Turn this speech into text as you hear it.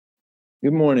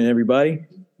Good morning, everybody.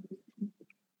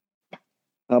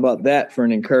 How about that for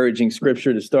an encouraging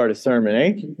scripture to start a sermon,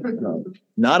 eh?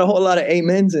 Not a whole lot of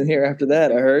amens in here after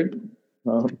that, I heard.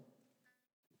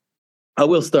 I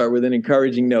will start with an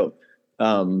encouraging note.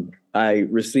 I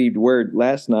received word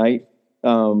last night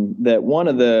that one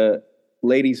of the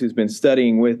ladies who's been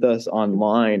studying with us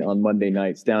online on Monday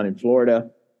nights down in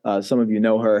Florida, some of you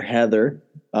know her, Heather,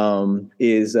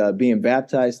 is being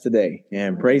baptized today.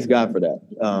 And praise God for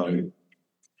that.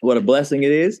 What a blessing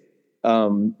it is.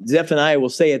 Zephaniah will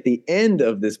say at the end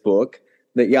of this book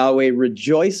that Yahweh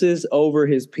rejoices over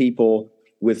his people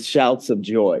with shouts of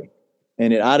joy.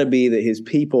 And it ought to be that his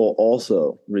people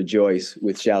also rejoice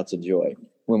with shouts of joy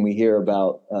when we hear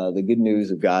about the good news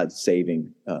of God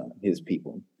saving his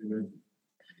people. Mm-hmm.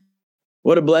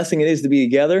 What a blessing it is to be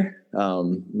together.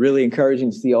 Really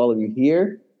encouraging to see all of you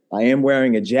here. I am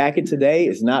wearing a jacket today.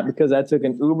 It's not because I took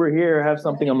an Uber here or have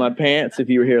something on my pants if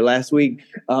you were here last week.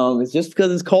 It's just because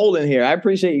it's cold in here. I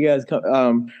appreciate you guys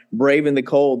braving the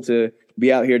cold to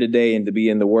be out here today and to be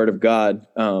in the Word of God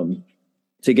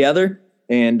together.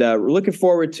 And we're looking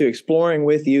forward to exploring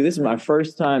with you. This is my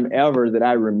first time ever that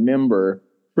I remember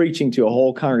preaching to a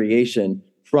whole congregation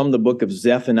from the book of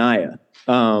Zephaniah.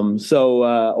 So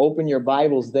open your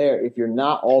Bibles there if you're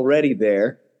not already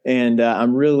there. And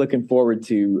I'm really looking forward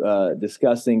to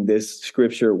discussing this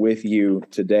scripture with you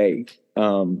today.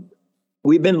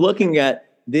 We've been looking at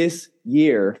this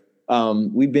year.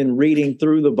 We've been reading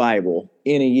through the Bible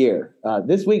in a year.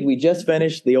 This week, we just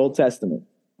finished the Old Testament.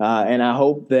 And I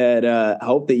hope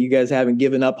that you guys haven't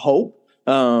given up hope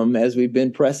as we've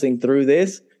been pressing through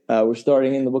this. We're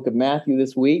starting in the book of Matthew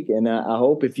this week. And I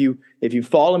hope if you've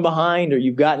fallen behind or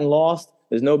you've gotten lost,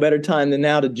 there's no better time than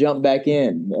now to jump back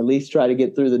in, at least try to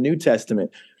get through the New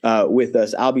Testament with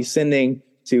us. I'll be sending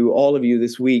to all of you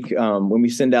this week when we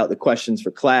send out the questions for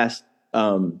class.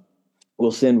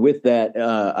 We'll send with that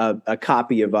a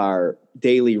copy of our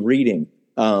daily reading.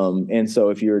 And so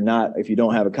if you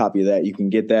don't have a copy of that, you can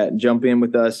get that and jump in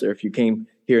with us. Or if you came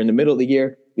here in the middle of the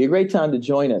year, it'd be a great time to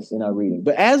join us in our reading.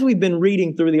 But as we've been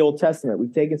reading through the Old Testament,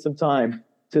 we've taken some time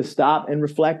to stop and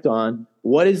reflect on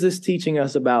what is this teaching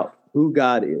us about who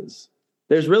God is.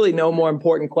 There's really no more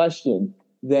important question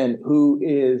than who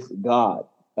is God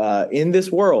in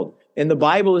this world. And the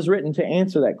Bible is written to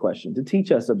answer that question, to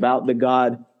teach us about the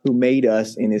God who made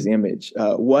us in his image,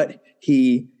 what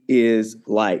he is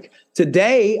like.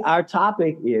 Today, our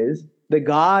topic is the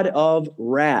God of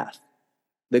wrath.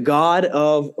 The God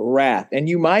of wrath. And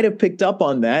you might have picked up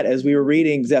on that as we were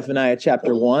reading Zephaniah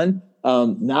chapter 1.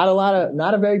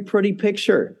 Not a very pretty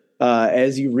picture.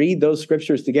 As you read those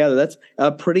scriptures together, that's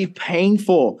a pretty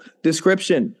painful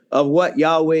description of what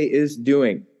Yahweh is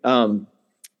doing. And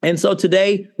so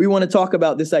today we want to talk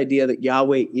about this idea that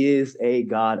Yahweh is a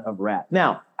God of wrath.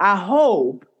 Now, I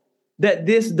hope that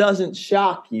this doesn't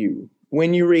shock you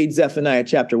when you read Zephaniah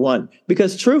chapter 1,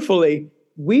 because truthfully,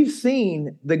 we've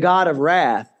seen the God of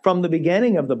wrath from the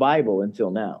beginning of the Bible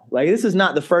until now. Like, this is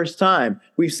not the first time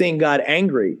we've seen God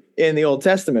angry in the Old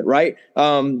Testament, right?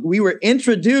 We were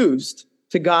introduced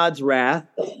to God's wrath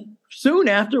soon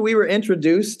after we were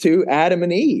introduced to Adam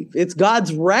and Eve. It's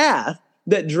God's wrath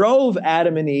that drove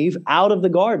Adam and Eve out of the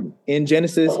garden in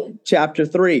Genesis chapter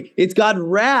 3. It's God's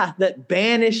wrath that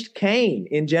banished Cain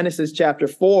in Genesis chapter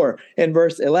 4 and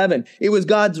verse 11. It was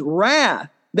God's wrath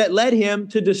that led him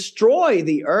to destroy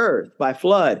the earth by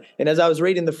flood. And as I was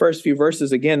reading the first few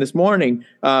verses again this morning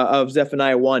of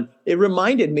Zephaniah 1, it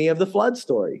reminded me of the flood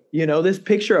story. You know, this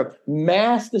picture of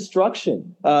mass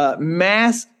destruction,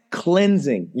 mass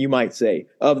cleansing, you might say,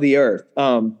 of the earth.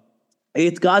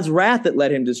 It's God's wrath that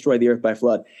led him to destroy the earth by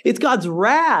flood. It's God's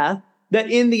wrath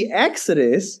that in the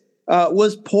Exodus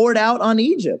was poured out on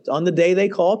Egypt on the day they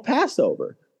called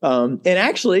Passover. And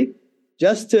actually,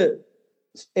 just to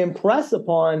impress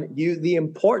upon you the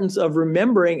importance of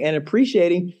remembering and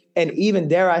appreciating and even,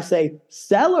 dare I say,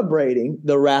 celebrating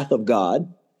the wrath of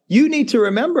God, you need to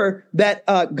remember that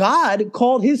God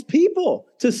called his people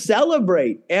to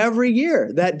celebrate every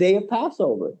year that day of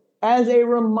Passover as a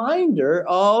reminder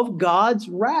of God's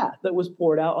wrath that was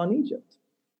poured out on Egypt.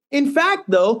 In fact,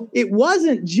 though, it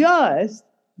wasn't just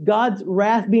God's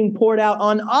wrath being poured out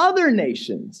on other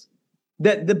nations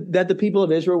that the people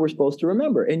of Israel were supposed to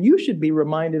remember. And you should be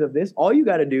reminded of this. All you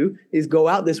got to do is go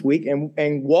out this week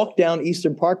and walk down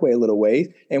Eastern Parkway a little ways.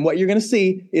 And what you're going to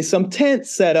see is some tents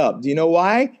set up. Do you know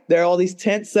why there are all these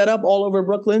tents set up all over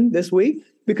Brooklyn this week?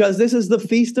 Because this is the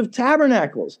Feast of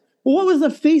Tabernacles. Well, what was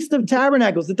the Feast of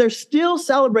Tabernacles that they're still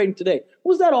celebrating today?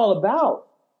 What was that all about?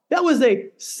 That was a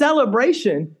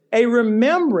celebration, a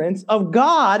remembrance of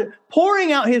God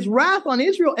pouring out his wrath on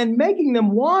Israel and making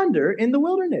them wander in the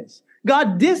wilderness.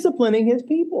 God disciplining his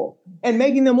people and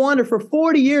making them wander for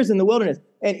 40 years in the wilderness.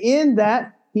 And in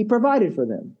that, he provided for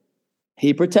them.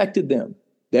 He protected them.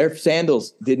 Their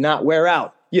sandals did not wear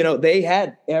out. They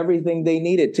had everything they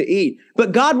needed to eat.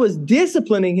 But God was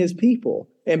disciplining his people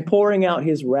and pouring out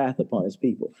his wrath upon his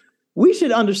people. We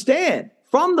should understand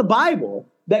from the Bible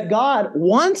that God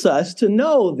wants us to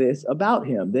know this about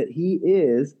him, that he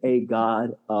is a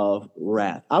God of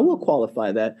wrath. I will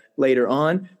qualify that later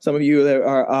on. Some of you that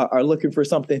are looking for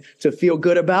something to feel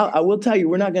good about, I will tell you,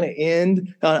 we're not going to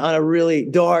end on a really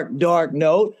dark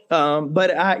note,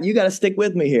 but you got to stick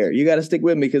with me here. You got to stick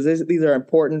with me because these are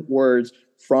important words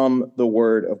from the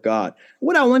word of God.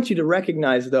 What I want you to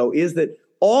recognize, though, is that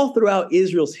all throughout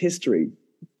Israel's history,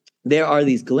 there are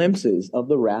these glimpses of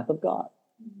the wrath of God.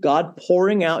 God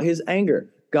pouring out his anger,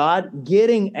 God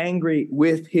getting angry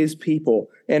with his people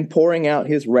and pouring out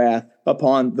his wrath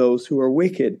upon those who are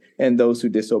wicked and those who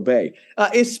disobey.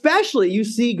 Especially you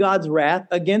see God's wrath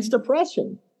against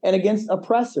oppression and against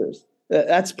oppressors.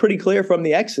 That's pretty clear from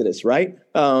the Exodus, right?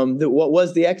 What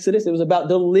was the Exodus? It was about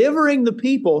delivering the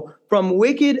people from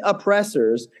wicked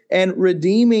oppressors and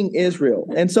redeeming Israel.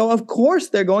 And so, of course,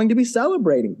 they're going to be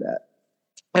celebrating that.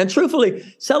 And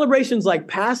truthfully, celebrations like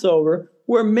Passover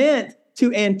were meant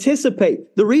to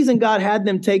anticipate. The reason God had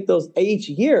them take those each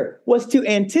year was to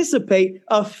anticipate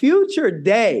a future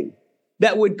day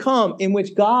that would come in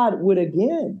which God would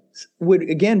again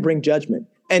bring judgment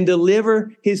and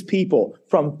deliver his people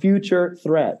from future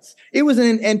threats. It was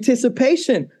an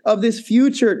anticipation of this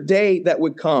future day that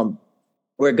would come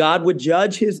where God would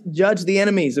judge the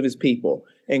enemies of his people,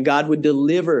 and God would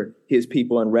deliver his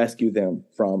people and rescue them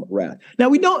from wrath. Now,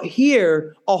 we don't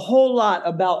hear a whole lot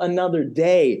about another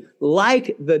day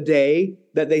like the day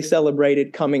that they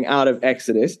celebrated coming out of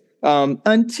Exodus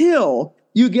until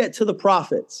you get to the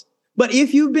prophets. But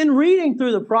if you've been reading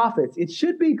through the prophets, it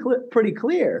should be pretty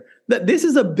clear that this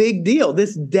is a big deal.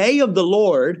 This day of the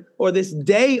Lord, or this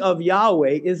day of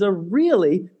Yahweh, is a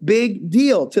really big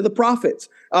deal to the prophets.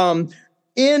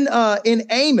 In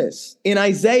Amos, in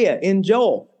Isaiah, in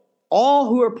Joel, all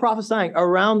who are prophesying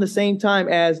around the same time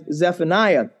as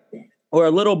Zephaniah, or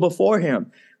a little before him,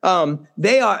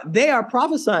 they are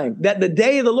prophesying that the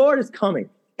day of the Lord is coming.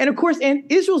 And of course,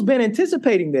 Israel's been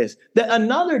anticipating this, that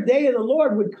another day of the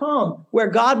Lord would come where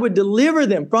God would deliver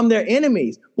them from their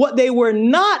enemies. What they were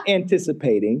not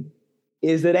anticipating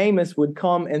is that Amos would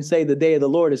come and say the day of the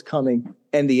Lord is coming,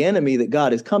 and the enemy that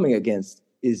God is coming against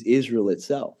is Israel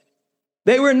itself.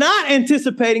 They were not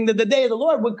anticipating that the day of the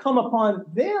Lord would come upon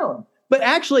them. But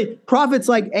actually, prophets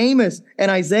like Amos and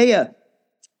Isaiah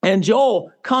and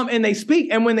Joel come and they speak.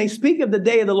 And when they speak of the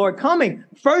day of the Lord coming,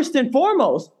 first and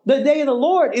foremost, the day of the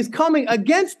Lord is coming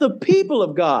against the people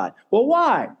of God. Well,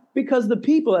 why? Because the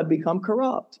people have become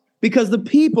corrupt. Because the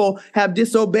people have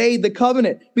disobeyed the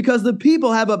covenant. Because the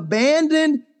people have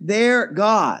abandoned their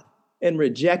God and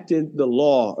rejected the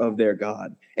law of their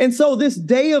God. And so this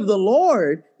day of the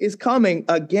Lord is coming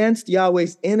against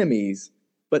Yahweh's enemies,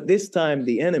 but this time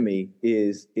the enemy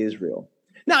is Israel.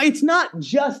 Now, it's not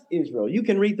just Israel. You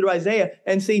can read through Isaiah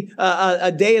and see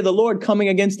a day of the Lord coming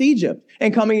against Egypt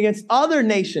and coming against other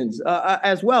nations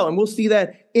as well. And we'll see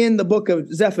that in the book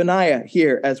of Zephaniah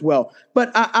here as well.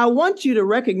 But I want you to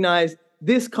recognize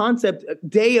this concept,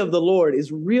 day of the Lord,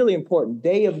 is really important.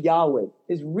 Day of Yahweh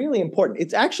is really important.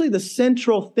 It's actually the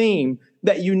central theme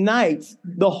that unites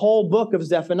the whole book of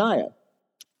Zephaniah.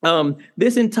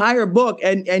 This entire book,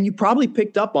 and you probably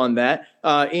picked up on that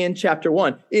in chapter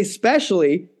 1,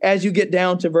 especially as you get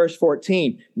down to verse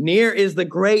 14. Near is the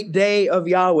great day of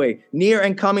Yahweh, near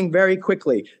and coming very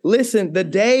quickly. Listen, the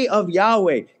day of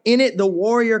Yahweh, in it the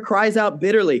warrior cries out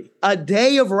bitterly. A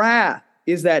day of wrath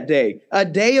is that day, a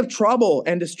day of trouble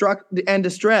and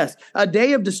distress, a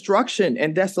day of destruction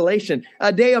and desolation,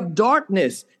 a day of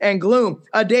darkness and gloom,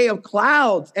 a day of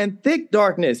clouds and thick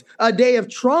darkness, a day of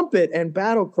trumpet and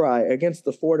battle cry against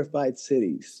the fortified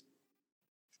cities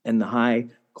and the high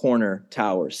corner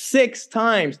towers. 6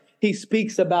 times he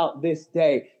speaks about this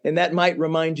day, and that might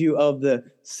remind you of the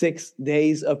 6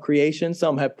 days of creation.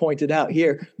 Some have pointed out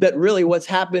here that really what's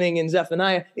happening in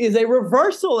Zephaniah is a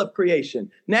reversal of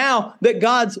creation. Now that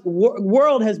God's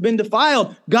world has been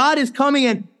defiled, God is coming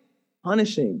and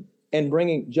punishing and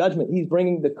bringing judgment. He's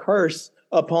bringing the curse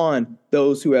upon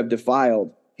those who have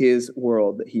defiled his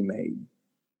world that he made.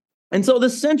 And so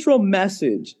the central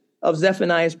message of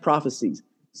Zephaniah's prophecies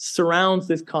surrounds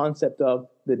this concept of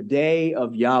the day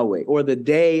of Yahweh, or the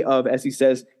day of, as he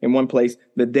says in one place,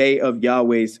 the day of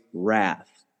Yahweh's wrath.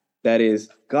 That is,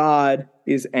 God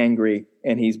is angry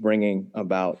and he's bringing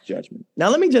about judgment. Now,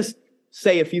 let me just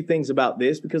say a few things about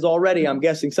this, because already I'm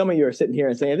guessing some of you are sitting here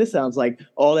and saying, this sounds like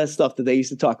all that stuff that they used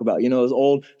to talk about. Those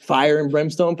old fire and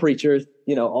brimstone preachers,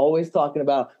 always talking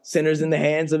about sinners in the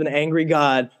hands of an angry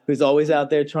God who's always out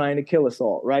there trying to kill us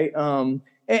all, right?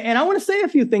 And I want to say a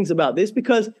few things about this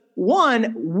because,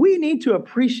 one, we need to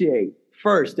appreciate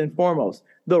first and foremost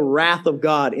the wrath of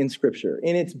God in Scripture,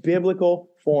 in its biblical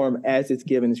form as it's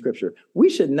given in Scripture. We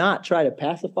should not try to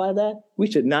pacify that. We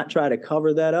should not try to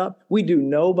cover that up. We do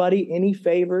nobody any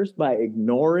favors by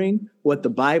ignoring what the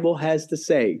Bible has to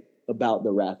say about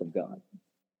the wrath of God.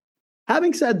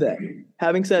 Having said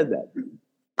that,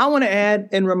 I want to add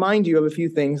and remind you of a few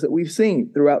things that we've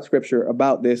seen throughout Scripture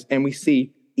about this, and we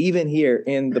see even here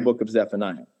in the book of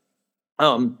Zephaniah.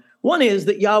 One is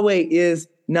that Yahweh is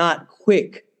not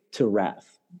quick to wrath.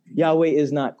 Yahweh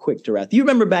is not quick to wrath. You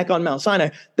remember back on Mount Sinai,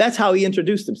 that's how he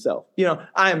introduced himself.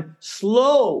 I am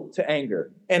slow to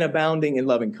anger and abounding in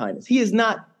loving kindness. He is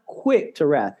not quick to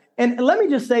wrath. And let me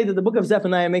just say that the book of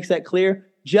Zephaniah makes that clear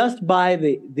just by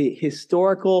the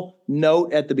historical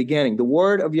note at the beginning. The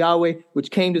word of Yahweh, which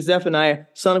came to Zephaniah,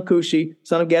 son of Cushi,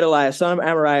 son of Gedaliah, son of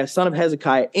Amariah, son of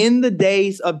Hezekiah, in the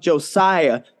days of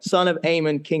Josiah, son of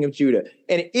Amon, king of Judah.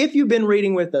 And if you've been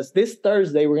reading with us, this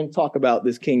Thursday, we're going to talk about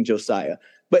this King Josiah.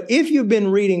 But if you've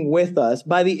been reading with us,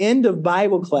 by the end of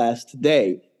Bible class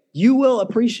today, you will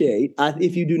appreciate,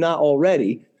 if you do not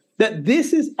already, that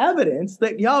this is evidence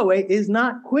that Yahweh is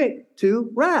not quick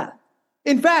to wrath.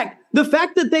 In fact, the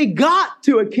fact that they got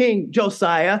to a King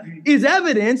Josiah is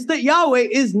evidence that Yahweh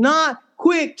is not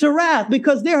quick to wrath,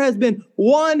 because there has been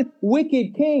one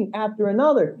wicked king after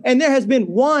another, and there has been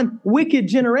one wicked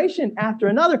generation after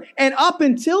another. And up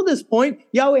until this point,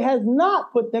 Yahweh has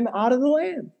not put them out of the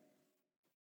land.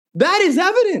 That is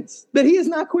evidence that he is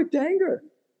not quick to anger.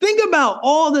 Think about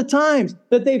all the times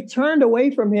that they've turned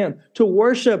away from him to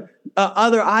worship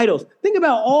other idols. Think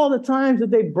about all the times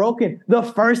that they've broken the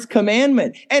first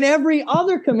commandment and every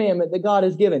other commandment that God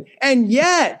has given. And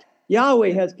yet,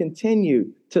 Yahweh has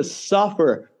continued to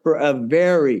suffer for a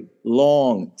very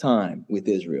long time with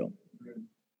Israel.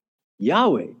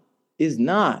 Yahweh is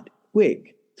not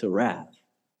quick to wrath.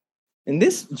 And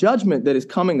this judgment that is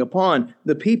coming upon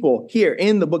the people here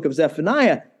in the book of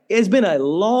Zephaniah has been a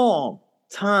long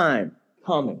time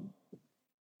coming.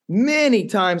 Many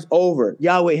times over,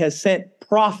 Yahweh has sent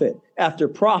prophet after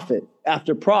prophet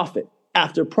after prophet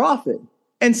after prophet,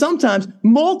 and sometimes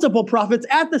multiple prophets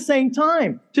at the same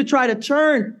time to try to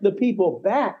turn the people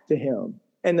back to him.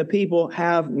 And the people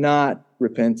have not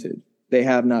repented. They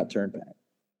have not turned back.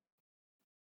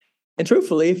 And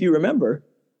truthfully, if you remember,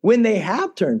 when they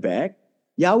have turned back,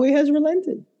 Yahweh has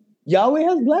relented. Yahweh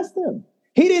has blessed them.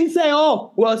 He didn't say,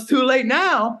 oh, well, it's too late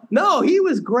now. No, he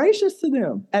was gracious to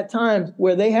them at times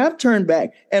where they have turned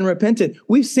back and repented.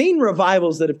 We've seen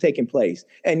revivals that have taken place,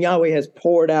 and Yahweh has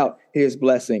poured out his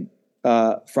blessing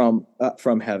from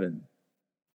heaven.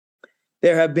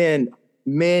 There have been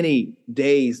many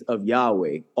days of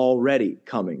Yahweh already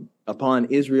coming upon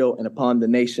Israel and upon the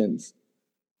nations.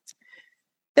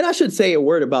 And I should say a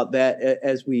word about that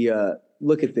as we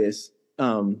look at this.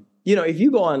 If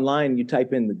you go online, you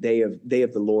type in the day of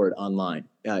the Lord online,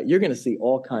 you're going to see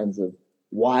all kinds of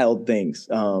wild things.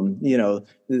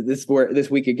 This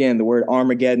week, again, the word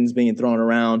Armageddon's being thrown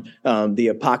around, the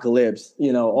apocalypse,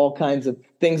 all kinds of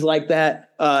things like that.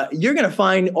 You're going to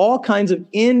find all kinds of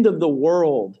end of the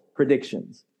world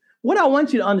predictions. What I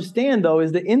want you to understand, though,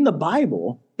 is that in the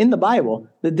Bible,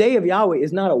 the day of Yahweh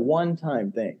is not a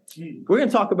one-time thing. We're going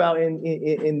to talk about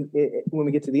in when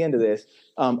we get to the end of this,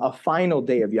 a final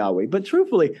day of Yahweh. But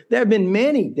truthfully, there have been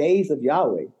many days of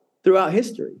Yahweh throughout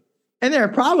history. And there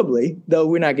are probably, though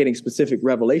we're not getting specific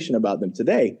revelation about them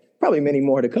today, probably many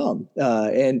more to come,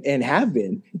 and have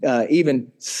been,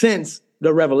 even since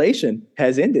the revelation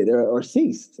has ended or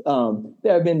ceased.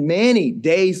 There have been many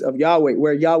days of Yahweh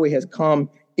where Yahweh has come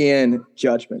in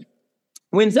judgment.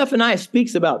 When Zephaniah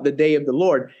speaks about the day of the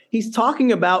Lord, he's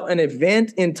talking about an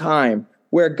event in time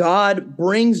where God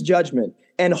brings judgment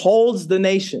and holds the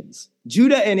nations,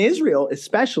 Judah and Israel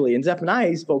especially. In Zephaniah,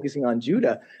 he's focusing on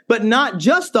Judah, but not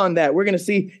just on that. We're going to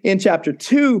see in chapter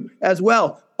 2 as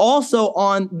well, also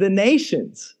on the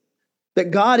nations,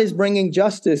 that God is bringing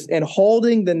justice and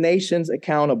holding the nations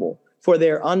accountable for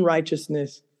their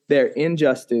unrighteousness, their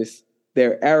injustice,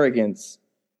 their arrogance,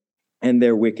 and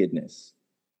their wickedness.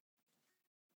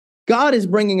 God is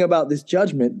bringing about this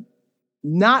judgment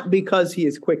not because he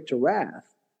is quick to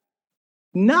wrath,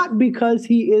 not because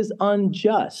he is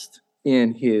unjust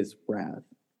in his wrath.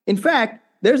 In fact,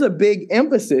 there's a big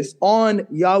emphasis on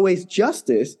Yahweh's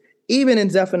justice Even in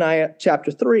Zephaniah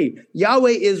chapter 3, Yahweh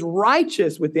is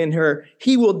righteous within her.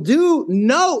 He will do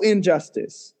no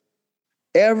injustice.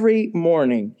 Every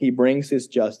morning, he brings his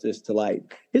justice to light.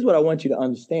 Here's what I want you to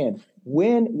understand.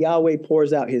 When Yahweh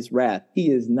pours out his wrath,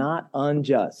 he is not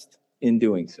unjust in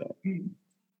doing so.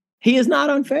 He is not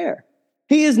unfair.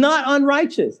 He is not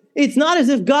unrighteous. It's not as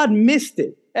if God missed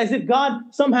it, as if God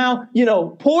somehow,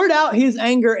 poured out his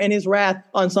anger and his wrath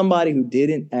on somebody who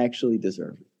didn't actually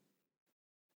deserve it.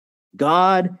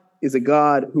 God is a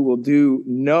God who will do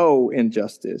no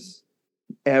injustice.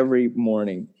 Every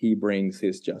morning, he brings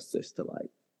his justice to light.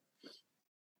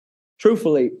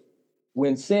 Truthfully,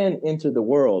 when sin entered the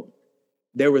world,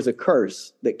 there was a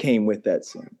curse that came with that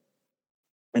sin.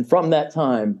 And from that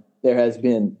time, there has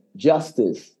been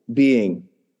justice being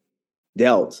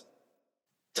dealt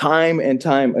time and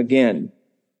time again.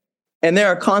 And there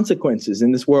are consequences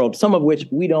in this world, some of which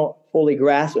we don't fully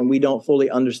grasp and we don't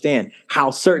fully understand how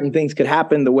certain things could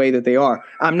happen the way that they are.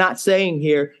 I'm not saying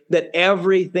here that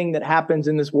everything that happens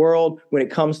in this world when it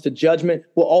comes to judgment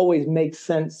will always make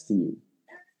sense to you.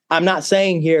 I'm not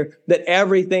saying here that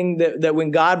everything that when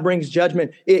God brings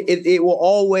judgment, it will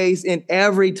always, in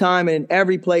every time and in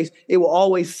every place, it will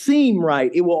always seem right.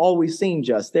 It will always seem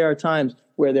just. There are times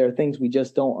where there are things we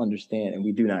just don't understand and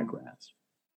we do not grasp.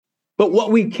 But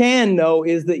what we can know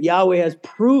is that Yahweh has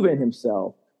proven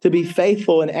himself to be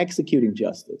faithful in executing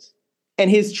justice. And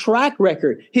his track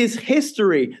record, his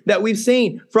history that we've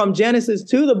seen from Genesis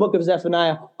to the book of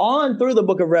Zephaniah, on through the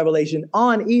book of Revelation,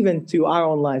 on even to our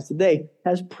own lives today,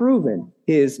 has proven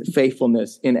his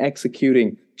faithfulness in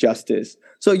executing justice.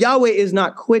 So Yahweh is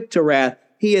not quick to wrath.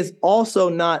 He is also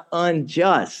not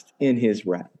unjust in his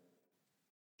wrath.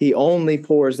 He only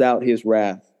pours out his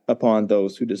wrath upon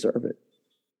those who deserve it.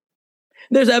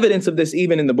 There's evidence of this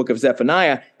even in the book of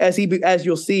Zephaniah. As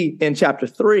you'll see in chapter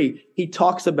 3, he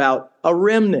talks about a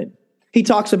remnant. He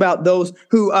talks about those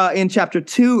who in chapter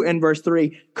 2 and verse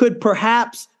 3 could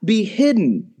perhaps be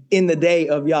hidden in the day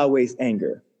of Yahweh's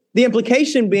anger. The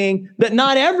implication being that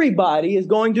not everybody is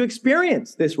going to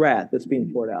experience this wrath that's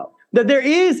being poured out. That there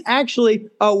is actually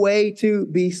a way to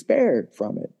be spared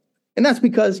from it. And that's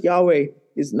because Yahweh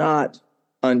is not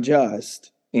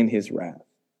unjust in his wrath.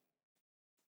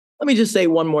 Let me just say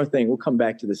one more thing. We'll come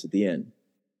back to this at the end.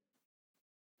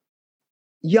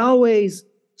 Yahweh's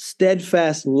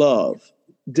steadfast love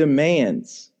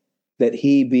demands that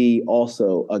he be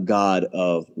also a God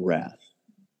of wrath.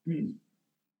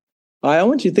 I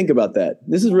want you to think about that.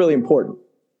 This is really important.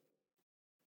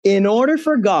 In order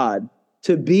for God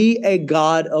to be a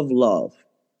God of love,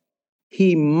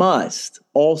 he must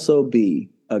also be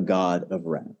a God of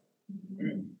wrath.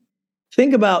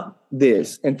 Think about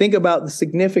this and think about the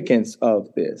significance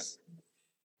of this.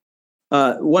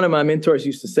 One of my mentors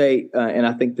used to say, and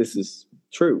I think this is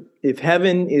true, if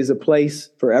heaven is a place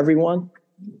for everyone,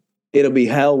 it'll be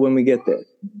hell when we get there.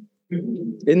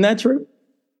 Isn't that true?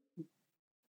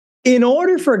 In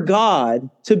order for God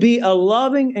to be a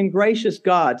loving and gracious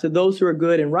God to those who are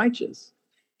good and righteous,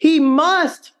 he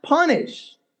must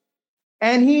punish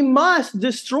and he must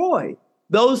destroy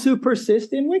those who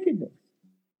persist in wickedness.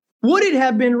 Would it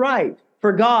have been right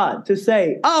for God to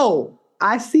say, oh,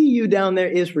 I see you down there,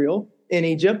 Israel, in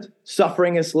Egypt,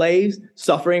 suffering as slaves,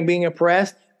 suffering, being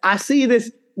oppressed. I see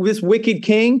this wicked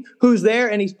king who's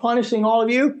there and he's punishing all of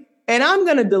you. And I'm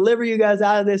going to deliver you guys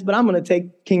out of this, but I'm going to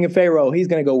take King of Pharaoh. He's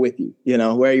going to go with you,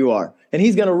 where you are. And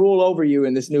he's going to rule over you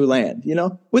in this new land,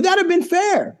 Would that have been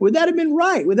fair? Would that have been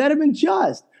right? Would that have been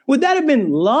just? Would that have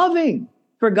been loving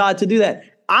for God to do that?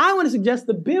 I want to suggest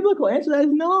the biblical answer to that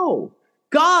is no.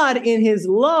 God, in his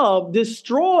love,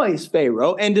 destroys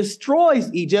Pharaoh and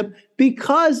destroys Egypt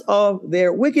because of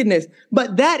their wickedness.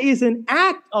 But that is an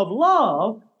act of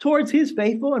love towards his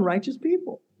faithful and righteous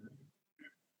people.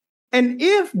 And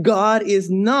if God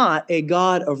is not a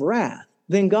God of wrath,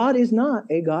 then God is not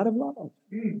a God of love.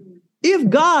 If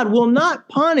God will not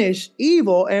punish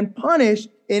evil and punish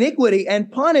iniquity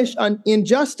and punish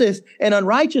injustice and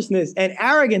unrighteousness and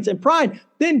arrogance and pride,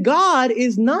 then God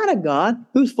is not a God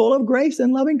who's full of grace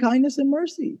and loving kindness and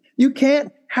mercy. You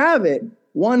can't have it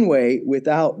one way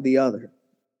without the other.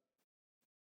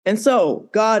 And so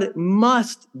God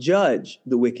must judge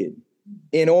the wicked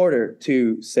in order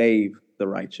to save the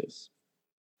righteous.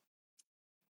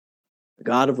 The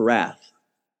God of wrath.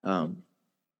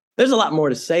 There's a lot more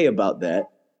to say about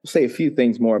that. We'll say a few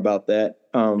things more about that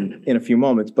in a few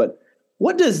moments. But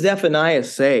what does Zephaniah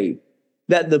say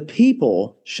that the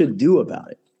people should do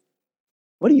about it?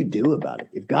 What do you do about it?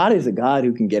 If God is a God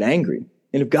who can get angry,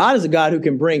 and if God is a God who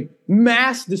can bring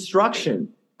mass destruction,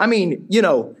 I mean,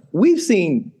 we've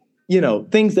seen,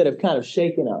 things that have kind of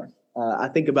shaken us I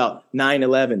think about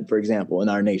 9/11, for example, in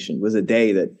our nation was a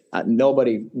day that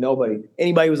anybody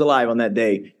who was alive on that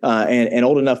day and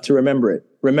old enough to remember it,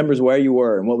 remembers where you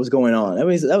were and what was going on. I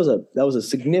mean, that was a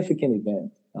significant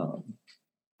event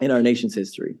in our nation's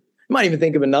history. You might even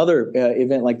think of another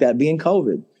event like that being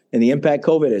COVID and the impact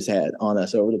COVID has had on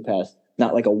us over the past,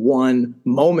 not like a one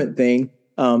moment thing,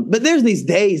 but there's these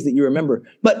days that you remember.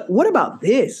 But what about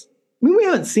this? I mean, we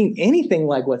haven't seen anything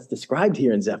like what's described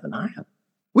here in Zephaniah.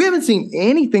 We haven't seen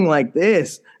anything like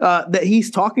this that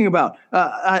he's talking about.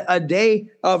 A day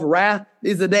of wrath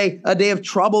is a day of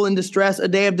trouble and distress, a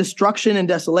day of destruction and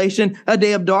desolation, a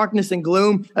day of darkness and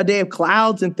gloom, a day of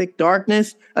clouds and thick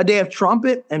darkness, a day of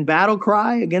trumpet and battle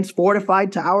cry against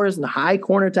fortified towers and high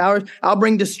corner towers. I'll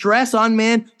bring distress on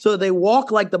men so that they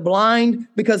walk like the blind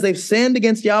because they've sinned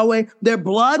against Yahweh. Their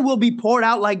blood will be poured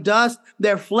out like dust,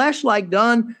 their flesh like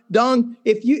dung.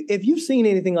 If you've seen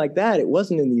anything like that, it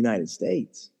wasn't in the United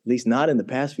States. At least not in the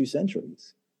past few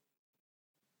centuries.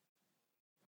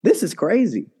 This is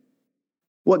crazy.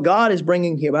 What God is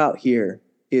bringing about here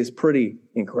is pretty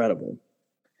incredible.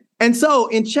 And so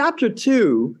in chapter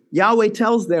 2, Yahweh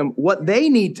tells them what they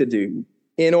need to do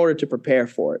in order to prepare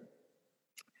for it.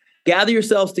 Gather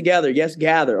yourselves together. Yes,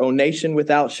 gather, O nation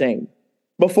without shame,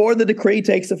 before the decree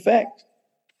takes effect.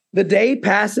 The day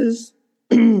passes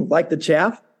like the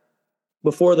chaff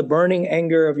before the burning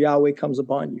anger of Yahweh comes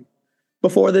upon you.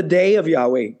 Before the day of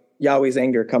Yahweh's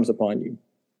anger comes upon you.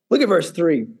 Look at verse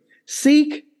 3.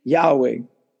 Seek Yahweh,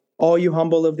 all you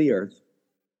humble of the earth,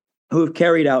 who have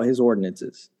carried out his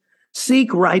ordinances.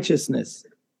 Seek righteousness.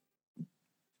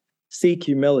 Seek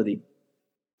humility.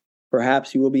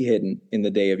 Perhaps you will be hidden in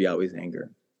the day of Yahweh's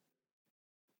anger.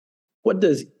 What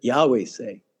does Yahweh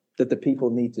say that the people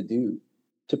need to do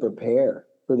to prepare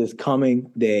for this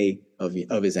coming day of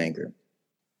his anger?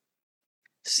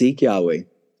 Seek Yahweh.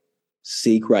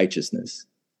 Seek righteousness,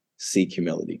 seek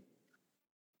humility.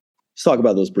 Let's talk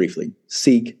about those briefly.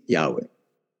 Seek Yahweh.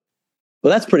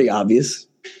 Well, that's pretty obvious.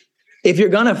 If you're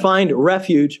going to find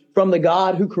refuge from the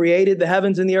God who created the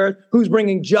heavens and the earth, who's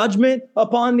bringing judgment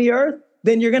upon the earth,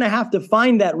 then you're going to have to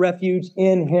find that refuge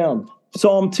in him.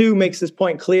 Psalm 2 makes this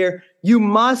point clear. You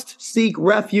must seek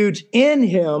refuge in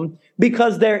him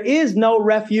because there is no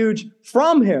refuge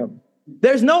from him.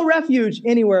 There's no refuge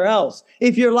anywhere else.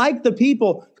 If you're like the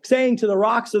people saying to the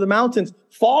rocks or the mountains,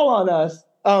 fall on us,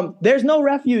 there's no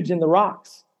refuge in the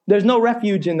rocks. There's no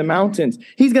refuge in the mountains.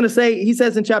 He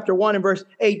says in chapter 1 and verse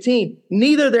 18,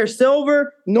 neither their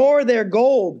silver nor their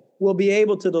gold will be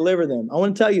able to deliver them. I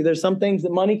want to tell you, there's some things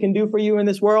that money can do for you in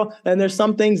this world, and there's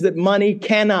some things that money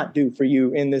cannot do for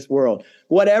you in this world.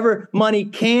 Whatever money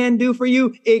can do for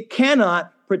you, it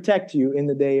cannot protect you in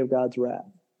the day of God's wrath.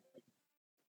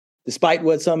 Despite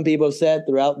what some people have said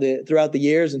throughout the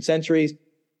years and centuries,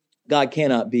 God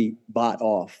cannot be bought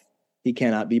off. He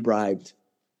cannot be bribed.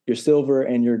 Your silver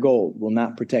and your gold will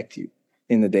not protect you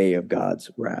in the day of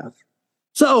God's wrath.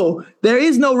 So there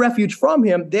is no refuge from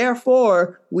him.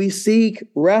 Therefore, we seek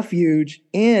refuge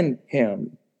in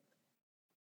him.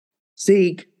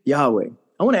 Seek Yahweh.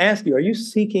 I want to ask you, are you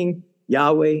seeking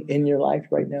Yahweh in your life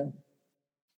right now?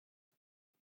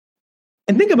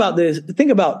 And think about this.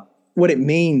 Think about what it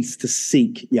means to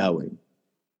seek Yahweh.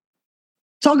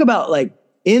 Talk about like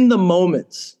in the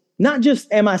moments, not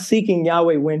just am I seeking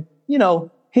Yahweh when,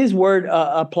 his word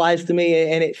applies to me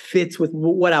and it fits with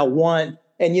what I want.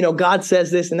 And, God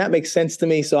says this and that makes sense to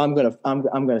me. So I'm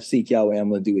going to seek Yahweh. I'm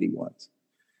going to do what he wants.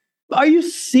 Are you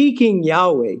seeking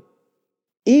Yahweh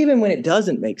even when it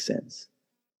doesn't make sense?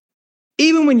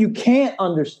 Even when you can't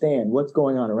understand what's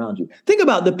going on around you? Think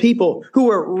about the people who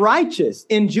were righteous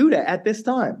in Judah at this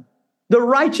time. The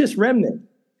righteous remnant.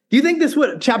 Do you think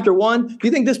chapter 1, do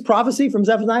you think this prophecy from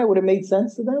Zephaniah would have made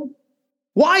sense to them?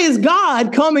 Why is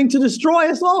God coming to destroy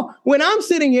us all when I'm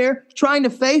sitting here trying to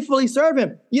faithfully serve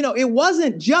him? It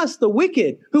wasn't just the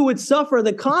wicked who would suffer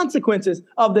the consequences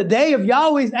of the day of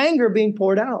Yahweh's anger being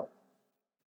poured out.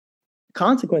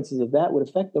 Consequences of that would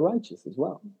affect the righteous as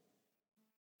well.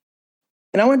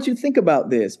 And I want you to think about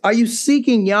this. Are you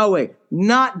seeking Yahweh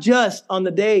not just on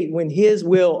the day when his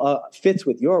will fits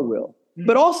with your will,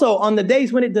 but also on the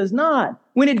days when it does not,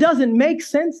 when it doesn't make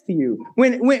sense to you,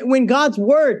 when God's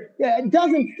word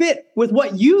doesn't fit with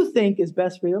what you think is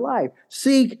best for your life?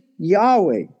 Seek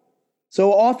Yahweh.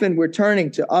 So often we're turning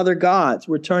to other gods.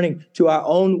 We're turning to our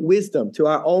own wisdom, to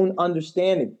our own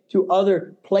understanding, to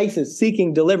other places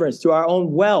seeking deliverance, to our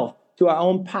own wealth, to our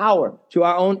own power, to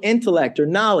our own intellect or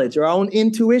knowledge or our own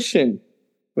intuition,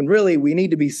 when really we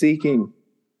need to be seeking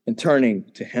and turning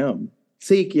to him.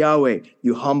 Seek Yahweh,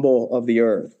 you humble of the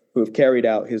earth, who have carried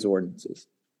out his ordinances.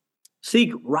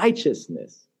 Seek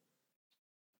righteousness.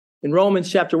 In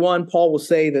Romans chapter 1, Paul will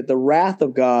say that the wrath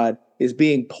of God is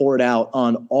being poured out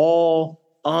on all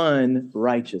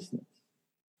unrighteousness.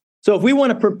 So if we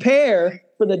want to prepare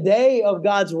for the day of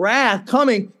God's wrath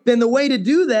coming, then the way to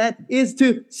do that is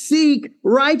to seek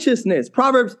righteousness.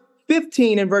 Proverbs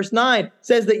 15 and verse 9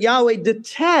 says that Yahweh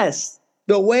detests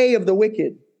the way of the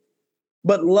wicked,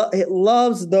 but it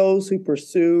loves those who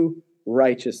pursue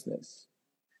righteousness.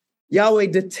 Yahweh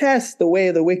detests the way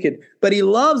of the wicked, but he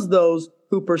loves those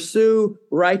who pursue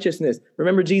righteousness.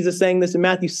 Remember Jesus saying this in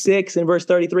Matthew 6 and verse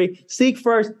 33, seek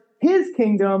first his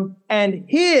kingdom and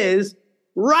his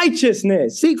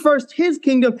righteousness. Seek first his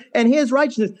kingdom and his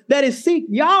righteousness. That is, seek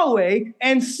Yahweh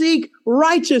and seek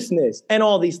righteousness, and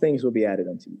all these things will be added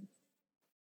unto you.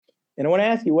 And I want to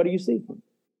ask you, what are you seeking?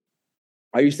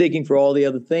 Are you seeking for all the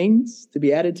other things to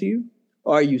be added to you?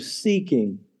 Or are you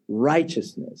seeking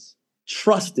righteousness,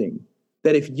 trusting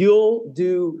that if you'll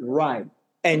do right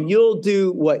and you'll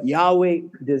do what Yahweh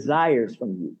desires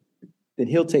from you, then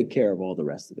he'll take care of all the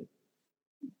rest of it?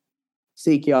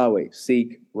 Seek Yahweh,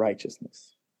 seek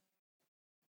righteousness.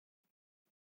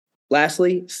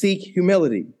 Lastly, seek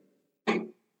humility.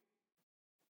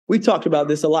 We talked about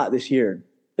this a lot this year.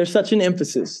 There's such an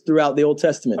emphasis throughout the Old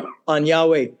Testament on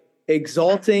Yahweh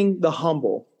exalting the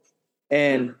humble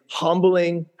and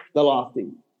humbling the lofty,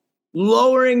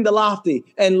 lowering the lofty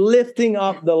and lifting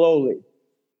up the lowly.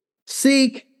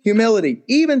 Seek humility.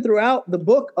 Even throughout the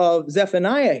book of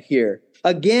Zephaniah here,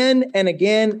 again and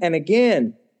again and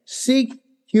again, seek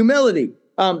humility.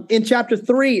 In chapter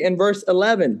 3 and verse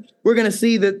 11, we're going to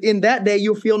see that in that day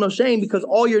you'll feel no shame because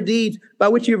all your deeds by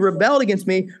which you've rebelled against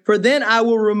me, for then I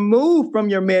will remove from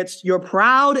your midst your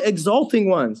proud, exulting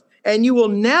ones, and you will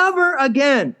never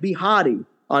again be haughty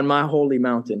on my holy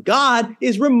mountain. God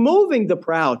is removing the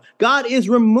proud. God is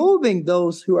removing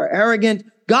those who are arrogant.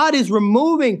 God is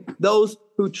removing those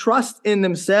who trust in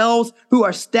themselves, who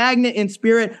are stagnant in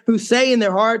spirit, who say in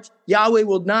their hearts, Yahweh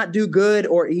will not do good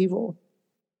or evil.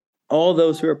 All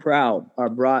those who are proud are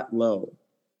brought low.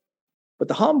 But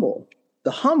the humble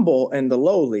and the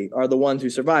lowly are the ones who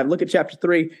survive. Look at chapter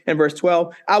 3 and verse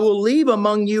 12. I will leave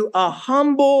among you a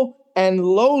humble and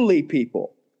lowly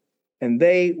people, and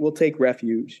they will take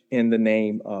refuge in the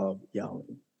name of Yahweh.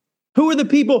 Who are the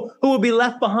people who will be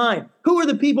left behind? Who are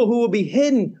the people who will be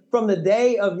hidden from the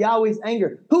day of Yahweh's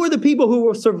anger? Who are the people who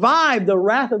will survive the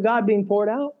wrath of God being poured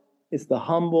out? It's the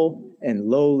humble and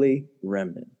lowly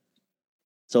remnant.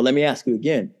 So let me ask you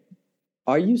again,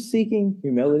 are you seeking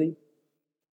humility?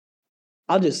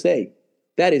 I'll just say,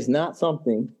 that is not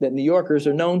something that New Yorkers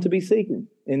are known to be seeking.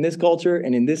 In this culture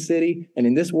and in this city and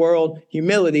in this world,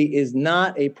 humility is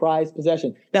not a prized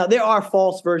possession. Now, there are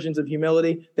false versions of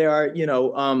humility. There are,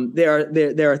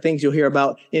 there are things you'll hear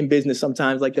about in business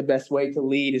sometimes, like the best way to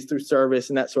lead is through service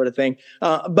and that sort of thing.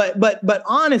 But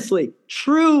honestly,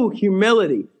 true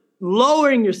humility,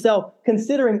 lowering yourself,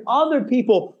 considering other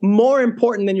people more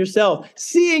important than yourself,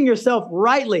 seeing yourself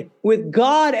rightly with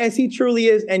God as he truly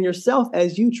is and yourself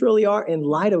as you truly are in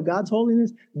light of God's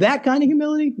holiness, that kind of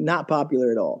humility, not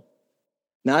popular at all.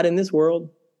 Not in this world.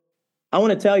 I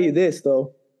want to tell you this,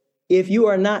 though. If you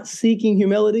are not seeking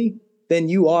humility, then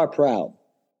you are proud.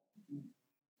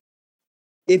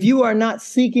 If you are not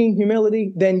seeking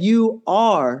humility, then you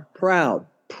are proud.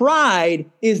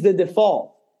 Pride is the default.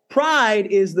 Pride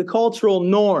is the cultural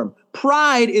norm.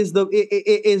 Pride is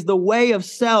the way of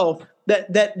self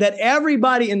that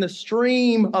everybody in the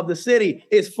stream of the city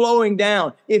is flowing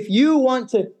down. If you want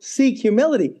to seek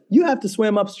humility, you have to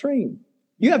swim upstream.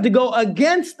 You have to go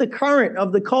against the current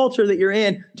of the culture that you're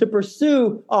in to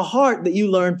pursue a heart that you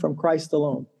learned from Christ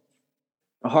alone,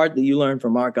 a heart that you learned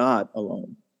from our God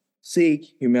alone.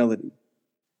 Seek humility.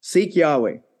 Seek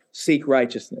Yahweh. Seek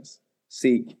righteousness.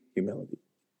 Seek humility.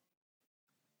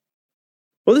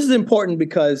 Well, this is important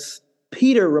because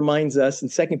Peter reminds us in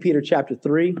 2 Peter chapter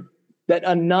 3 that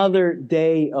another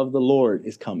day of the Lord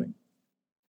is coming.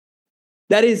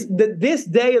 That is, this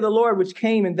day of the Lord, which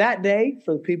came in that day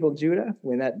for the people of Judah,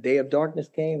 when that day of darkness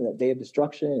came, that day of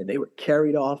destruction, and they were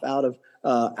carried off out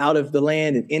of the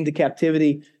land and into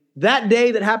captivity. That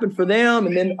day that happened for them,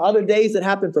 and then other days that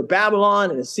happened for Babylon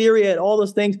and Assyria and all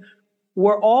those things,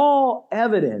 were all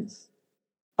evidence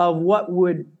of what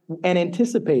would and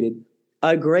anticipated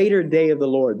a greater day of the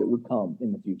Lord that would come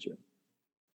in the future.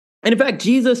 And in fact,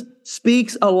 Jesus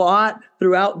speaks a lot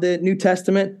throughout the New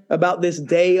Testament about this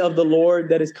day of the Lord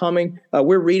that is coming.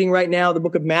 We're reading right now the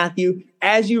book of Matthew.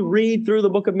 As you read through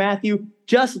the book of Matthew,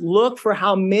 just look for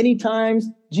how many times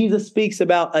Jesus speaks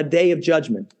about a day of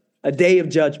judgment,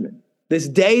 this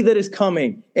day that is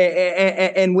coming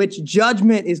and which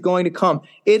judgment is going to come.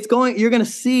 You're going to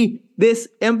see this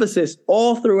emphasis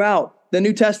all throughout the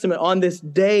New Testament on this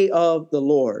day of the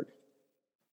Lord.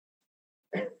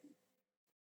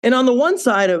 And on the one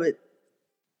side of it,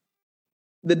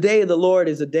 the day of the Lord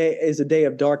is a day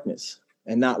of darkness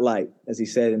and not light, as he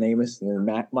said in Amos and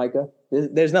in Micah.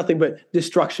 There's nothing but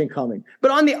destruction coming.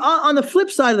 But on the flip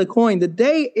side of the coin,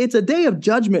 it's a day of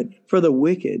judgment for the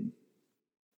wicked.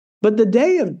 But the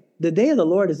day of the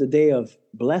Lord is a day of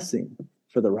blessing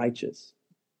for the righteous.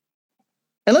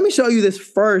 And let me show you this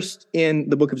first in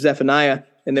the book of Zephaniah,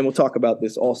 and then we'll talk about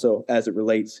this also as it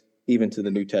relates even to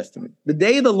the New Testament. The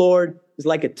day of the Lord is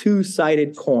like a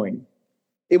two-sided coin.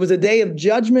 It was a day of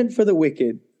judgment for the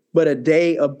wicked, but a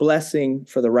day of blessing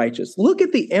for the righteous. Look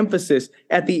at the emphasis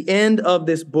at the end of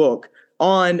this book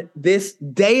on this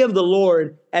day of the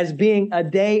Lord as being a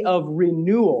day of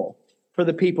renewal for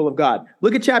the people of God.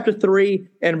 Look at chapter 3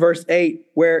 and verse 8,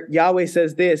 where Yahweh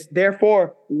says this,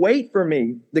 "Therefore, wait for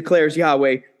me, declares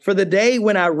Yahweh, for the day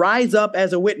when I rise up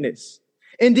as a witness.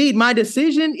 Indeed, my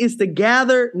decision is to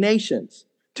gather nations,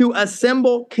 to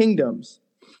assemble kingdoms,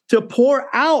 to pour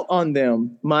out on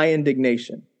them my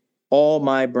indignation, all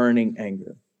my burning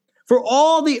anger. For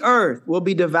all the earth will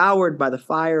be devoured by the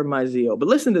fire of my zeal." But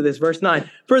listen to this, verse 9.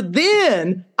 "For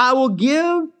then I will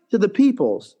give to the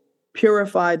peoples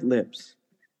purified lips,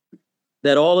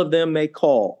 that all of them may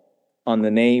call on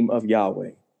the name of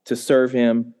Yahweh, to serve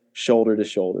him shoulder to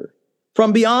shoulder.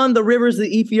 From beyond the rivers of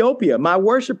Ethiopia, my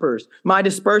worshipers, my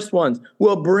dispersed ones,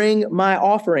 will bring my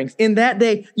offerings. In that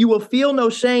day, you will feel no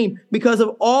shame because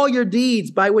of all your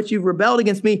deeds by which you've rebelled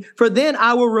against me. For then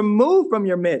I will remove from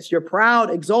your midst your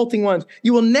proud, exulting ones.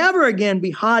 You will never again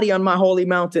be haughty on my holy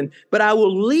mountain, but I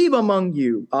will leave among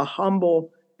you a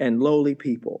humble and lowly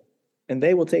people, and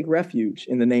they will take refuge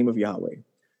in the name of Yahweh.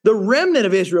 The remnant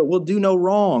of Israel will do no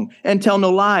wrong and tell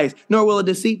no lies, nor will a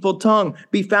deceitful tongue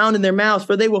be found in their mouths,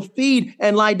 for they will feed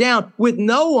and lie down with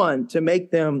no one to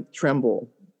make them tremble."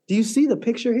 Do you see the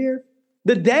picture here?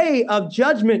 The day of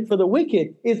judgment for the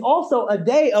wicked is also a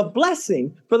day of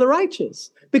blessing for the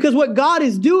righteous. Because what God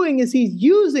is doing is he's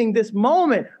using this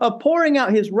moment of pouring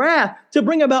out his wrath to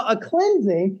bring about a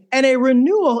cleansing and a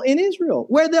renewal in Israel,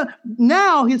 where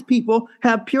now his people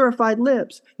have purified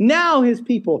lips. Now his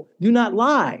people do not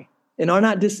lie and are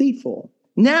not deceitful.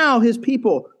 Now his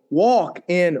people walk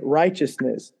in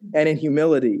righteousness and in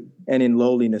humility and in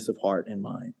lowliness of heart and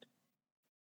mind.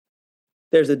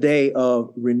 There's a day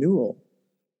of renewal.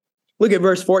 Look at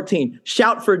verse 14.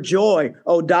 "Shout for joy,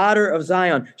 O daughter of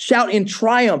Zion. Shout in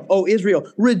triumph, O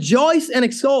Israel. Rejoice and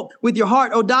exult with your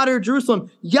heart, O daughter of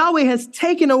Jerusalem. Yahweh has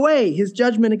taken away his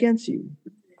judgment against you.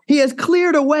 He has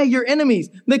cleared away your enemies.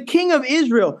 The King of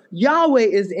Israel, Yahweh,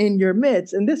 is in your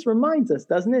midst." And this reminds us,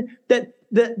 doesn't it, that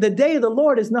the day of the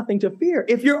Lord is nothing to fear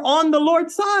if you're on the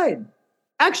Lord's side.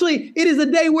 Actually, it is a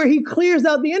day where he clears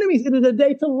out the enemies. It is a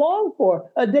day to long for,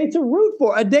 a day to root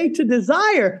for, a day to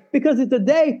desire, because it's a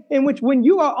day in which when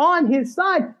you are on his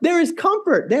side, there is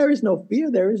comfort. There is no fear.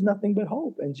 There is nothing but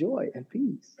hope and joy and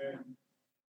peace. Amen.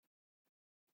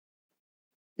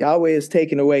 Yahweh has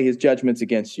taken away his judgments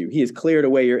against you. He has cleared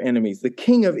away your enemies. The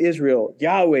King of Israel,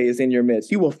 Yahweh, is in your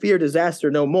midst. You will fear disaster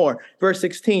no more. Verse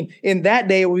 16, "In that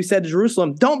day we said to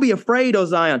Jerusalem, don't be afraid, O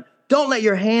Zion. Don't let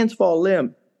your hands fall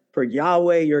limp. For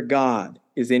Yahweh your God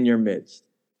is in your midst,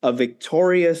 a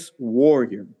victorious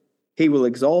warrior. He will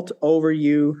exult over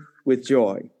you with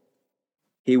joy.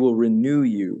 He will renew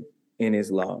you in his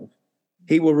love.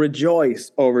 He will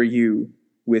rejoice over you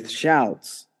with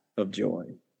shouts of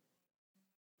joy."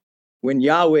 When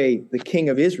Yahweh, the King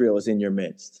of Israel, is in your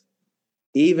midst,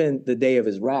 even the day of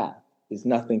his wrath is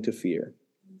nothing to fear.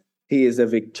 He is a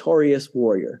victorious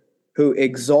warrior who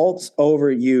exalts over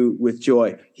you with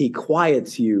joy. He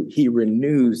quiets you. He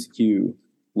renews you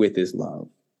with his love.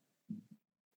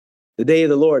 The day of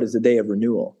the Lord is a day of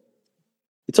renewal.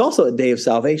 It's also a day of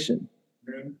salvation.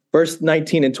 Verse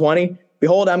 19 and 20,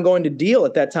 "Behold, I'm going to deal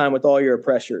at that time with all your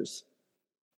oppressors."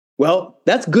 Well,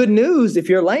 that's good news if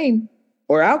you're lame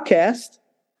or outcast.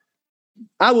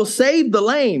 "I will save the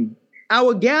lame. I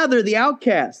will gather the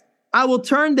outcast. I will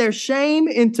turn their shame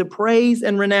into praise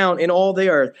and renown in all the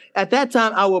earth. At that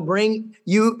time, I will bring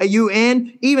you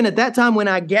in. Even at that time, when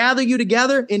I gather you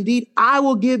together, indeed, I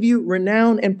will give you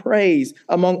renown and praise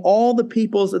among all the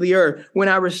peoples of the earth. When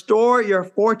I restore your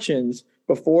fortunes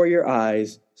before your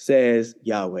eyes, says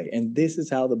Yahweh." And this is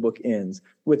how the book ends,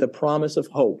 with a promise of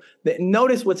hope.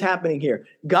 Notice what's happening here.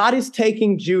 God is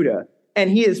taking Judah and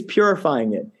he is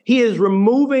purifying it. He is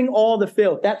removing all the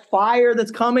filth. That fire that's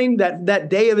coming, that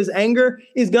day of his anger,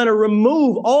 is going to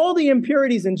remove all the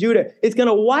impurities in Judah. It's going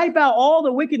to wipe out all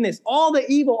the wickedness, all the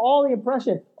evil, all the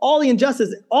oppression, all the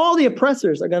injustice. All the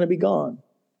oppressors are going to be gone.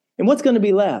 And what's going to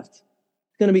be left?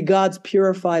 going to be God's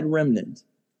purified remnant.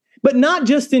 But not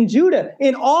just in Judah,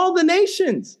 in all the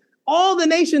nations. All the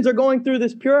nations are going through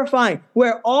this purifying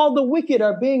where all the wicked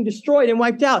are being destroyed and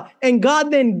wiped out. And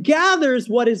God then gathers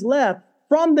what is left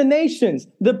from the nations,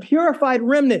 the purified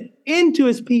remnant, into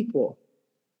his people.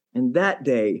 And that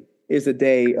day is a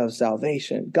day of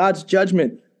salvation. God's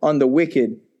judgment on the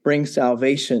wicked brings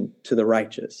salvation to the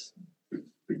righteous.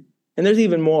 And there's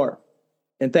even more.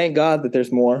 And thank God that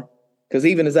there's more. Because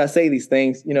even as I say these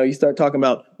things, you start talking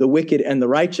about the wicked and the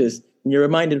righteous, and you're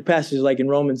reminded of passages like in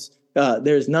Romans,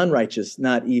 there's none righteous,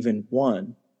 not even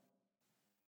one.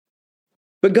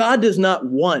 But God does not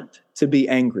want to be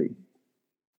angry.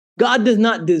 God does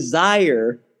not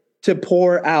desire to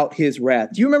pour out his wrath.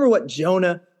 Do you remember what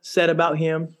Jonah said about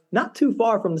him? Not too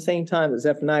far from the same time that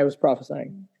Zephaniah was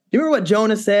prophesying. Do you remember what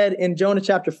Jonah said in Jonah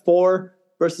chapter 4,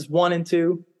 verses 1 and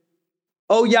 2?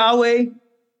 Oh, Yahweh,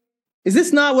 is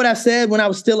this not what I said when I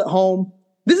was still at home?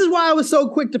 This is why I was so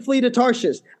quick to flee to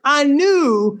Tarshish. I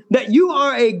knew that you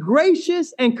are a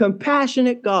gracious and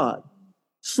compassionate God,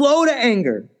 slow to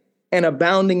anger and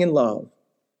abounding in love,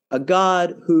 a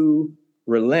God who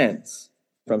relents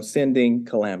from sending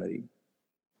calamity.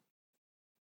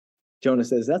 Jonah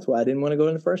says, that's why I didn't want to go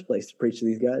in the first place to preach to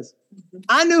these guys.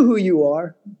 I knew who you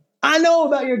are. I know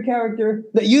about your character,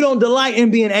 that you don't delight in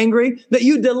being angry, that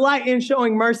you delight in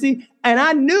showing mercy. And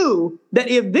I knew that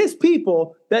if this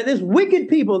wicked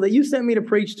people that you sent me to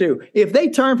preach to, if they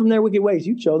turn from their wicked ways,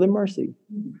 you'd show them mercy.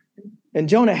 And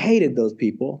Jonah hated those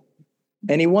people,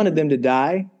 and he wanted them to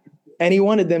die, and he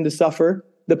wanted them to suffer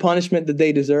the punishment that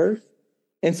they deserved.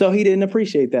 And so he didn't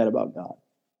appreciate that about God.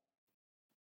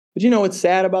 But you know what's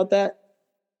sad about that?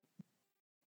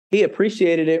 He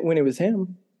appreciated it when it was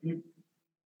him.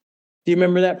 Do you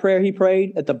remember that prayer he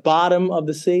prayed at the bottom of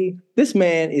the sea? This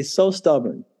man is so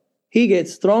stubborn. He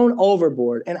gets thrown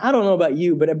overboard. And I don't know about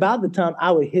you, but about the time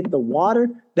I would hit the water,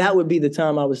 that would be the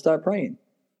time I would start praying.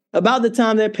 About the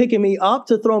time they're picking me up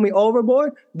to throw me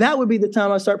overboard, that would be the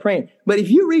time I start praying. But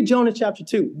if you read Jonah chapter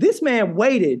 2, this man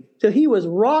waited till he was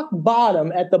rock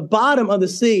bottom at the bottom of the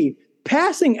sea,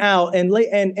 passing out and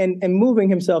moving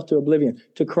himself to oblivion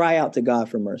to cry out to God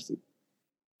for mercy.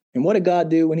 And what did God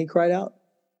do when he cried out?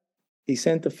 He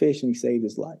sent the fish and he saved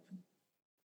his life.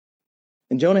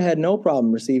 And Jonah had no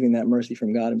problem receiving that mercy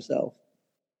from God himself.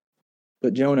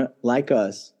 But Jonah, like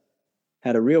us,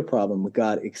 had a real problem with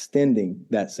God extending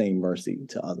that same mercy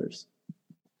to others.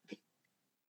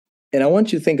 And I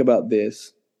want you to think about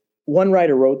this. One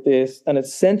writer wrote this: an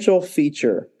essential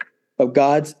feature of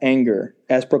God's anger,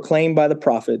 as proclaimed by the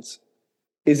prophets,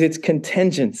 is its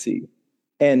contingency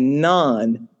and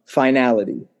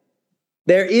non-finality.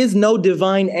 There is no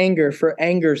divine anger for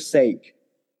anger's sake.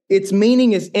 Its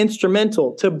meaning is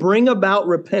instrumental to bring about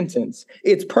repentance.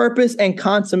 Its purpose and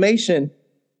consummation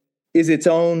is its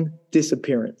own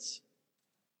disappearance.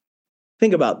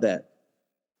 Think about that.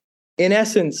 In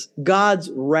essence, God's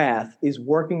wrath is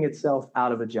working itself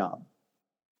out of a job.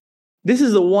 This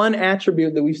is the one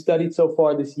attribute that we've studied so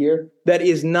far this year that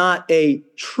is not a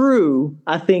true,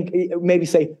 I think, maybe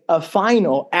say a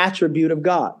final attribute of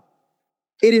God.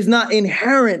 It is not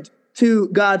inherent to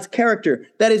God's character.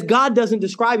 That is, God doesn't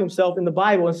describe himself in the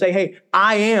Bible and say, hey,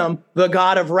 I am the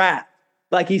God of wrath.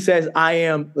 Like he says, I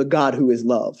am the God who is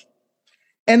love.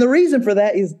 And the reason for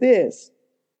that is this.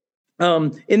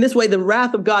 In this way, the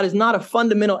wrath of God is not a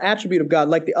fundamental attribute of God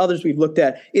like the others we've looked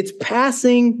at. It's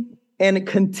passing and a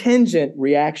contingent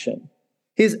reaction.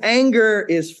 His anger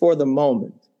is for the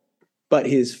moment, but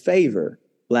his favor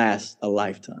lasts a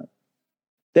lifetime.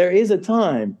 There is a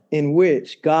time in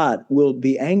which God will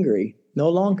be angry no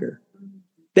longer.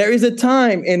 There is a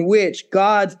time in which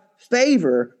God's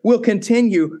favor will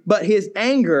continue, but his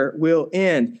anger will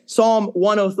end. Psalm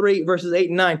 103, verses 8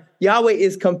 and 9. Yahweh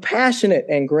is compassionate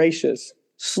and gracious,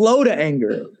 slow to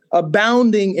anger,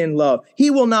 abounding in love. He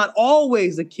will not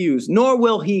always accuse, nor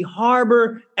will he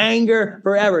harbor anger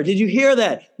forever. Did you hear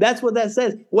that? That's what that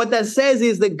says. What that says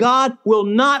is that God will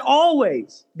not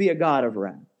always be a God of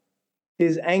wrath.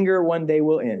 His anger one day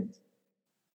will end.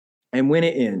 And when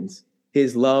it ends,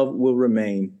 his love will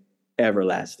remain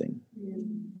everlasting.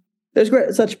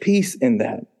 There's such peace in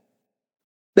that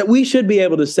we should be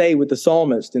able to say with the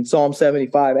psalmist in Psalm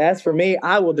 75, as for me,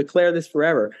 I will declare this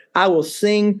forever. I will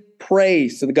sing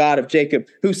praise to the God of Jacob,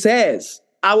 who says,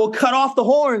 I will cut off the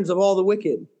horns of all the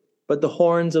wicked, but the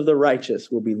horns of the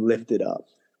righteous will be lifted up.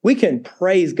 We can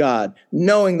praise God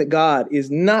knowing that God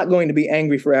is not going to be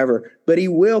angry forever, but he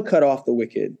will cut off the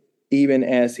wicked, even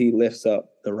as he lifts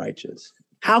up the righteous.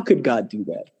 How could God do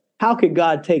that? How could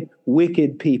God take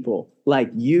wicked people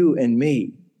like you and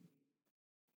me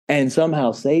and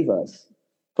somehow save us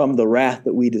from the wrath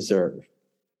that we deserve?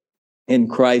 in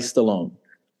Christ alone.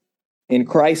 In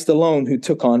Christ alone, who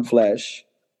took on flesh,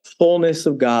 fullness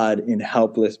of God in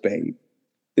helpless babe.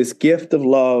 This gift of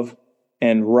love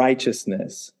and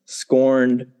righteousness,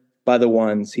 scorned by the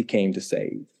ones he came to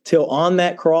save. Till on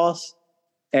that cross,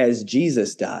 as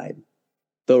Jesus died,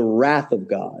 the wrath of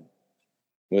God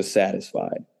was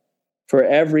satisfied. For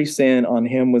every sin on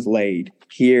him was laid.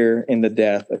 Here in the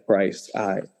death of Christ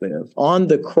I live. On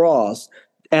the cross,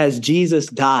 as Jesus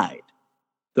died,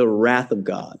 the wrath of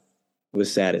God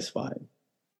was satisfied.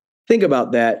 Think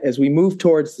about that as we move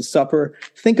towards the supper.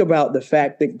 Think about the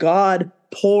fact that God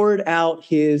poured out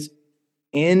his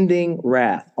ending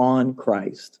wrath on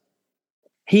Christ.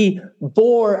 He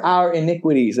bore our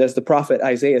iniquities, as the prophet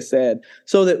Isaiah said,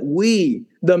 so that we,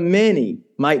 the many,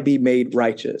 might be made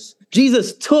righteous.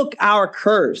 Jesus took our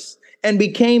curse and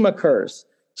became a curse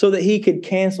so that he could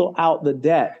cancel out the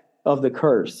debt of the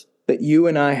curse that you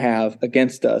and I have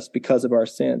against us because of our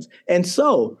sins. And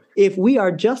so, if we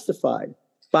are justified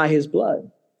by his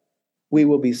blood, we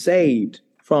will be saved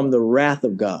from the wrath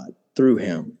of God through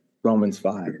him. Romans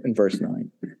 5 and verse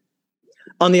 9.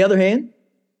 On the other hand,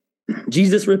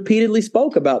 Jesus repeatedly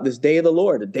spoke about this day of the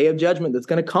Lord, a day of judgment that's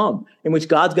going to come, in which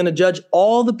God's going to judge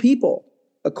all the people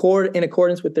in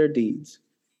accordance with their deeds.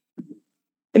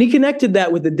 And he connected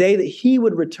that with the day that he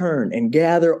would return and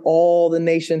gather all the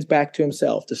nations back to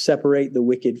himself to separate the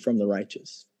wicked from the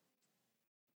righteous.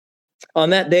 On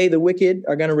that day, the wicked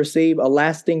are going to receive a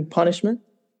lasting punishment,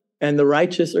 and the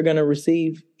righteous are going to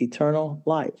receive eternal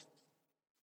life.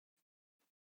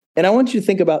 And I want you to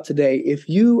think about today, if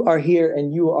you are here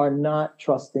and you are not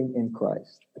trusting in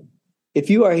Christ, if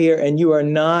you are here and you are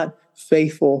not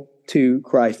faithful to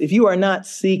Christ, if you are not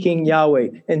seeking Yahweh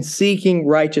and seeking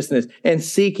righteousness and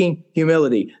seeking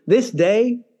humility, this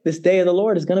day of the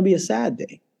Lord is going to be a sad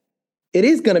day. It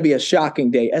is going to be a shocking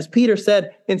day. As Peter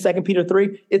said in 2 Peter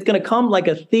 3, it's going to come like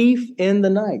a thief in the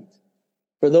night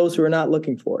for those who are not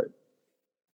looking for it.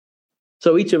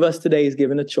 So each of us today is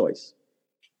given a choice.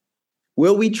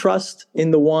 Will we trust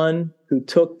in the one who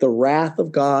took the wrath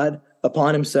of God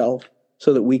upon himself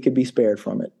so that we could be spared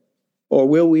from it? Or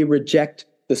will we reject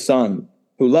the Son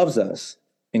who loves us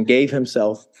and gave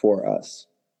himself for us?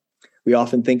 We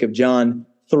often think of John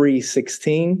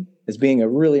 3:16 as being a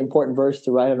really important verse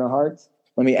to write in our hearts.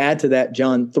 Let me add to that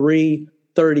John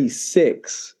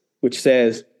 3:36, which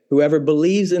says, whoever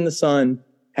believes in the Son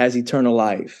has eternal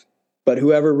life, but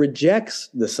whoever rejects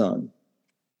the Son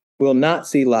will not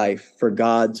see life, for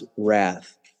God's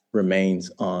wrath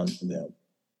remains on them.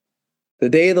 The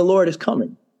day of the Lord is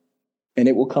coming, and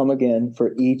it will come again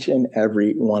for each and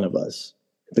every one of us.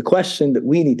 The question that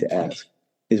we need to ask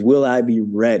is, will I be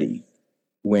ready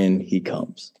when he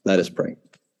comes? Let us pray.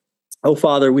 Oh,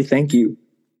 Father, we thank you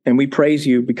and we praise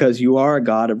you because you are a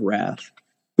God of wrath.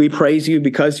 We praise you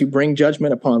because you bring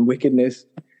judgment upon wickedness,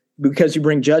 because you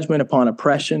bring judgment upon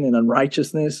oppression and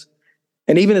unrighteousness.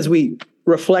 And even as we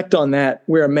reflect on that,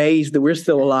 we're amazed that we're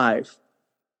still alive.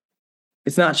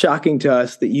 It's not shocking to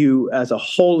us that you, as a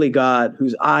holy God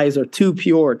whose eyes are too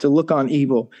pure to look on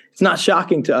evil, it's not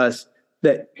shocking to us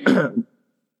that,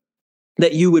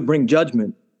 that you would bring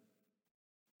judgment,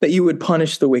 that you would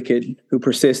punish the wicked who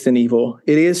persist in evil.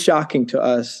 It is shocking to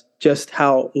us just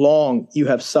how long you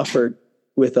have suffered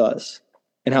with us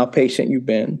and how patient you've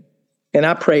been. And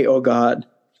I pray, oh God,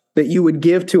 that you would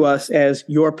give to us as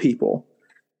your people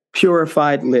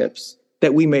purified lips,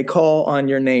 that we may call on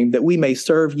your name, that we may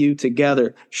serve you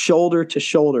together, shoulder to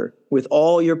shoulder with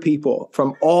all your people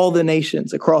from all the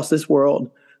nations across this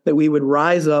world, that we would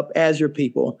rise up as your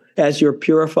people, as your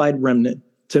purified remnant,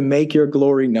 to make your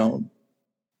glory known,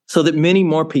 so that many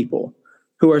more people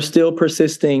who are still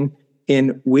persisting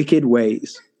in wicked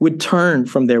ways would turn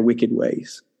from their wicked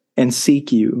ways and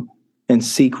seek you and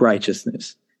seek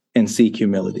righteousness and seek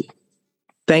humility.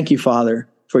 Thank you, Father,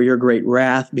 for your great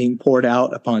wrath being poured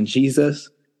out upon Jesus,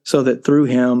 so that through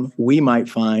him we might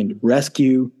find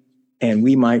rescue and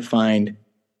we might find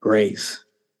grace.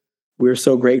 We're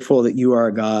so grateful that you are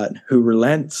a God who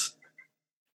relents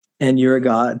and you're a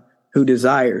God who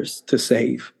desires to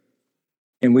save.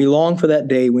 And we long for that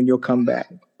day when you'll come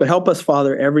back. But help us,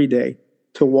 Father, every day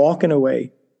to walk in a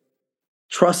way,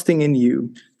 trusting in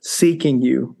you, seeking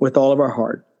you with all of our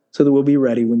heart, so that we'll be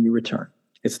ready when you return.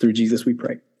 It's through Jesus we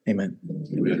pray. Amen.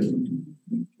 Amen.